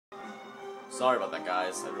Sorry about that,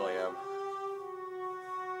 guys. I really am.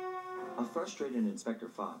 A frustrated Inspector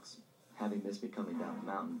Fox, having missed me coming down the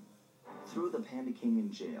mountain, threw the Panda King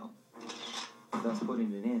in jail, thus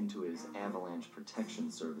putting an end to his avalanche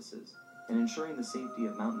protection services and ensuring the safety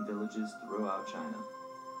of mountain villages throughout China.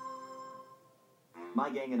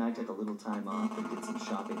 My gang and I took a little time off and did some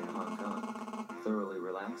shopping in Hong Kong. Thoroughly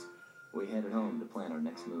relaxed, we headed home to plan our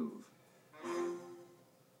next move.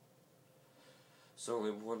 So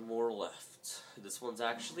only one more left. This one's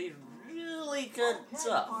actually really good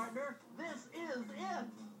stuff. Partner, this is it.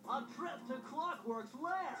 A trip to Clockwerk's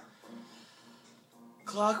lair.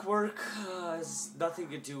 Clockwerk has nothing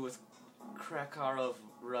to do with Krakow of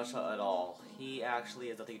Russia at all. He actually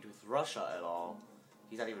has nothing to do with Russia at all.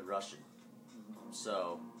 He's not even Russian.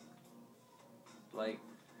 So, like,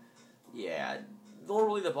 yeah.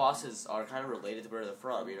 Normally the bosses are kind of related to where they're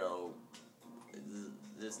from, you know.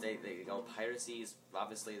 They go piracy,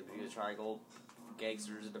 obviously the Bermuda Triangle,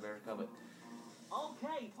 gangsters in America, but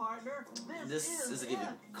okay, partner, this isn't even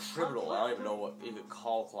criminal. I don't even know what you could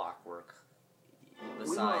call Clockwerk. We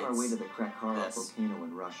were on our way to the Krakow volcano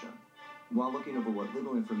in Russia. While looking over what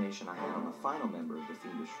little information I had on the final member of the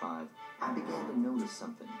Fiendish Five, I began to notice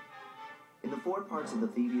something. In the 4 parts of the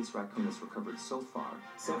Thievius Raccoonus recovered so far,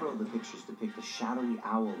 several of the pictures depict a shadowy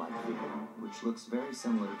owl-like figure, which looks very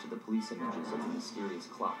similar to the police images of the mysterious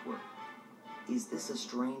Clockwerk. Is this a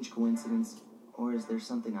strange coincidence, or is there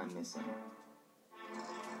something I'm missing?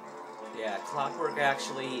 Yeah, Clockwerk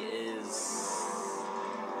actually is...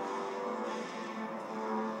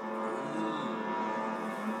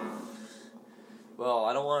 Well,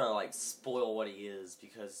 I don't want to, like, spoil what he is,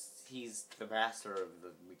 because he's the master of the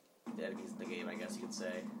enemies in the game, I guess you could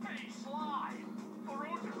say. Hey, Sly! The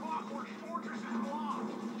road to Clockwerk's fortress is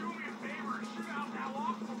blocked. Do me a favor and shoot out that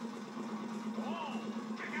lock. Whoa!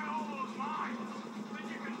 Take out all those mines. Then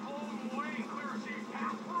you can pull them away and clear a safe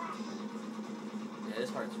path for us. Yeah,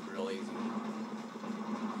 this part's real easy.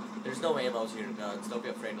 There's no ammo to your guns. Don't be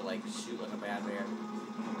afraid to, like, shoot like a madman.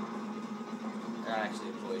 I actually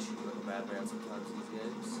enjoy shooting like a madman sometimes these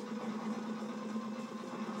games.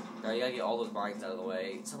 Now you gotta get all those mines out of the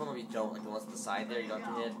way. Some of them you don't, like the ones on the side there, you don't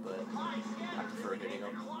have to hit, but I prefer hitting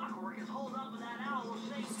them.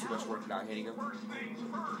 It's too much work not hitting them. First things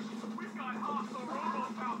first, we've got hostile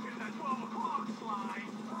robo-falcons at 12 o'clock, Sly.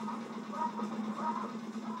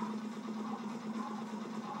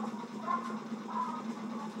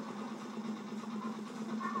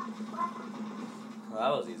 Well,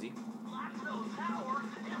 that was easy.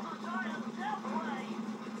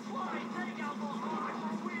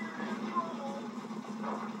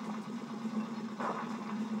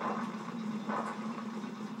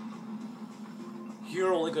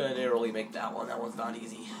 You're only gonna narrowly make that one. That one's not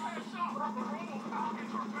easy.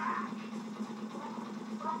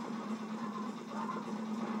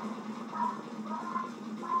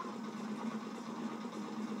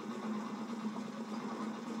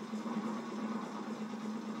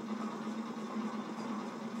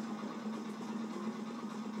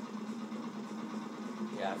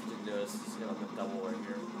 Yeah, if you didn't notice, it's got like a double right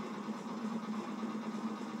here.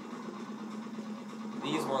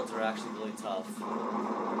 These ones are actually really tough.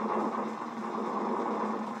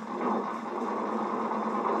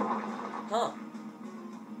 Huh.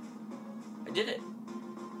 I did it.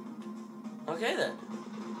 Okay then.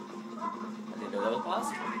 I didn't know that was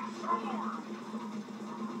possible.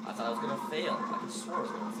 I thought I was gonna fail. I could swore I was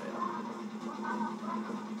gonna fail.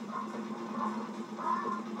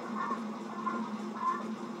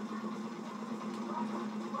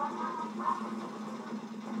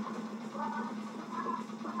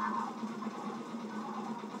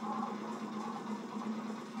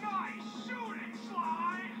 Nice shooting,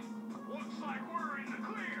 Sly! Looks like we're in the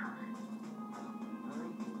clear.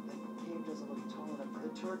 The cave doesn't look tall enough for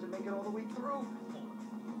the turret to make it all the way through.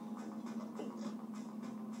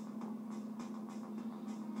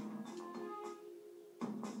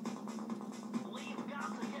 We've got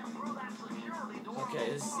to get through that security door. Okay,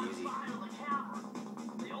 this is easy.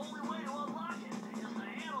 The only way to unlock it is to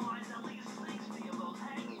analyze at least 60 of those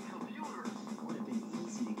hanging computers. It would have been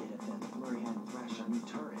easy to get at that blurry-eyed thrash on your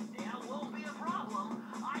turret. Yeah, it won't be a problem.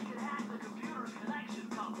 I can hack the computer's connection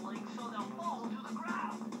coupling so they'll fall to the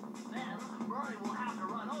ground. Then Murray will have to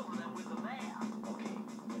run over them with the van. Okay.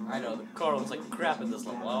 I know, the car looks like crap in this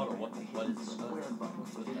level. I don't know what is the square button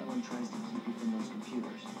if anyone tries to keep you from those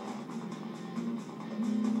computers.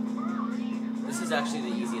 This is actually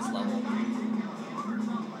the easiest level.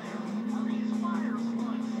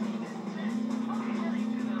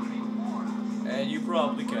 And you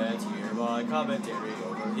probably can't hear my commentary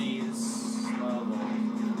over these level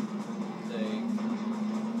thing.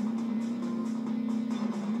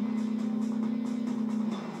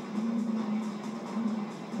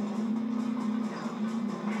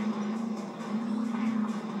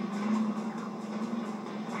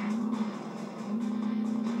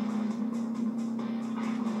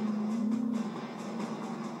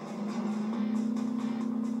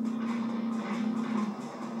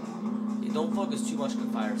 don't focus too much on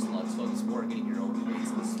the fire slugs. Focus more on getting your own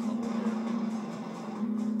points in this level here.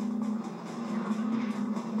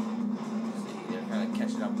 See, they're kind of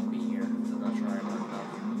catching up with me here, so I'm not trying hard enough.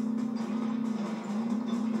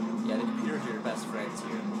 Yeah, the computers are your best friends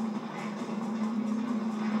here.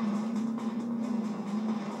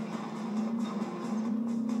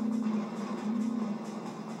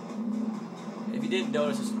 And if you didn't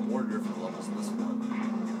notice, there's an order for the levels in this one.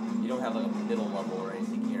 You don't have like a middle level or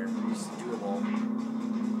anything here. You just do them all.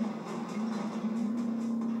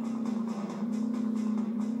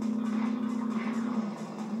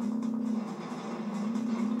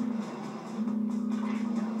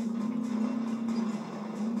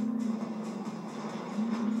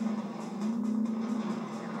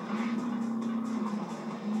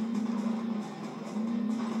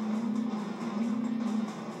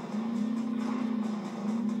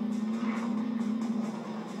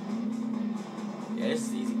 Yeah, this is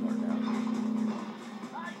the easy part now.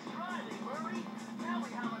 Nice driving, Murray. Now we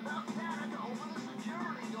have enough data to open the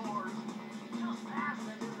security doors. Just past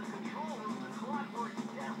them is the control room to Clockwerk's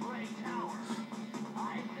Death Ray Tower.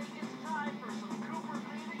 I think it's time for some Cooper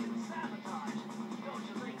thieving and sabotage. Don't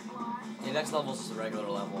you think, Sly? Yeah, next level is just a regular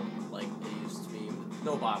level, like it used to be.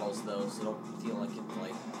 No bottles though, so don't feel like you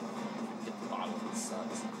like get the bottle and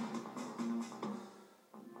sucks.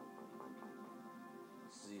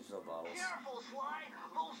 There's no bottles. Careful, Sly.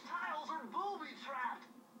 Those tiles are booby-trapped.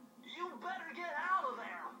 You better get out of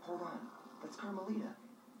there. Hold on. That's Carmelita.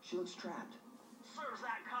 She looks trapped. Serves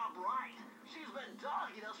that cop right. She's been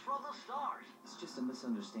dogging us from the start. It's just a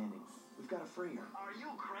misunderstanding. We've got to free her. Are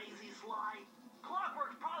you crazy, Sly?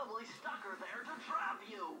 Clockwerk probably stuck her there to trap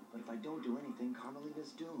you. But if I don't do anything,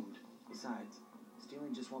 Carmelita's doomed. Besides,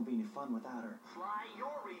 stealing just won't be any fun without her. Sly,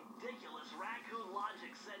 your ridiculous raccoon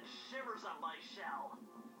logic sends shivers up my shell.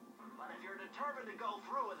 But if you're determined to go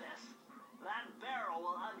through with this, that barrel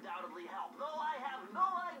will undoubtedly help, though I have no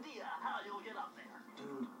idea how you'll get up there.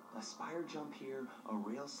 Dude, a spire jump here, a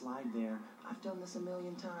rail slide there. I've done this a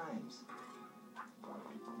million times.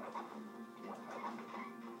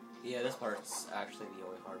 Yeah, this part's actually the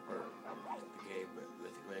only hard part of the game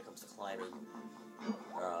when it comes to climbing.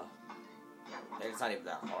 And it's not even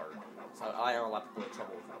that hard. So I know a lot of people have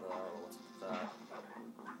trouble with what's with that.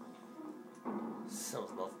 Sounds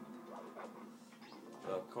nothing.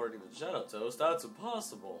 According to Shadow Toast, that's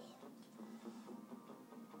impossible.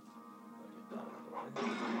 Get that out of the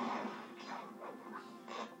way.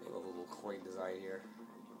 I love the little coin design here.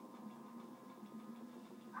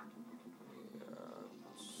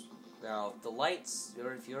 Now, the lights,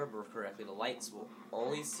 if you remember correctly, the lights will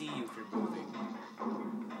only see you if you're moving.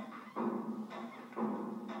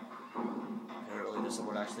 Apparently, there's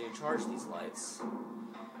someone actually in charge of these lights.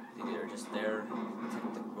 Maybe they're just there to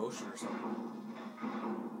detect the motion or something.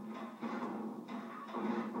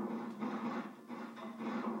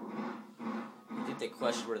 I think they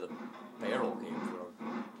question where the barrel came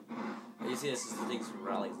from. And you see, this is the things from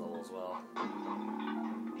Rally's level as well.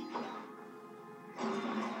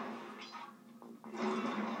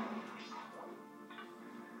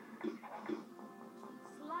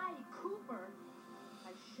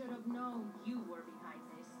 known you were behind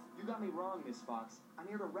this. You got me wrong, Miss Fox. I'm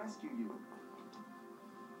here to rescue you.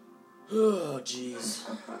 Oh, jeez.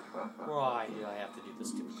 Why do I have to do this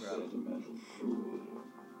stupid crap? Sentimental fool.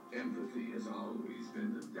 Empathy has always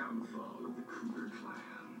been the downfall of the Cougar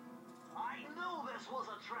clan. I knew this was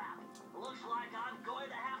a trap. Looks like I'm going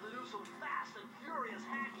to have to do some fast and furious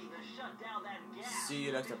hacking to shut down that gas. See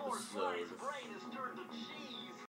you next before episode. Sly's brain is turned to cheese.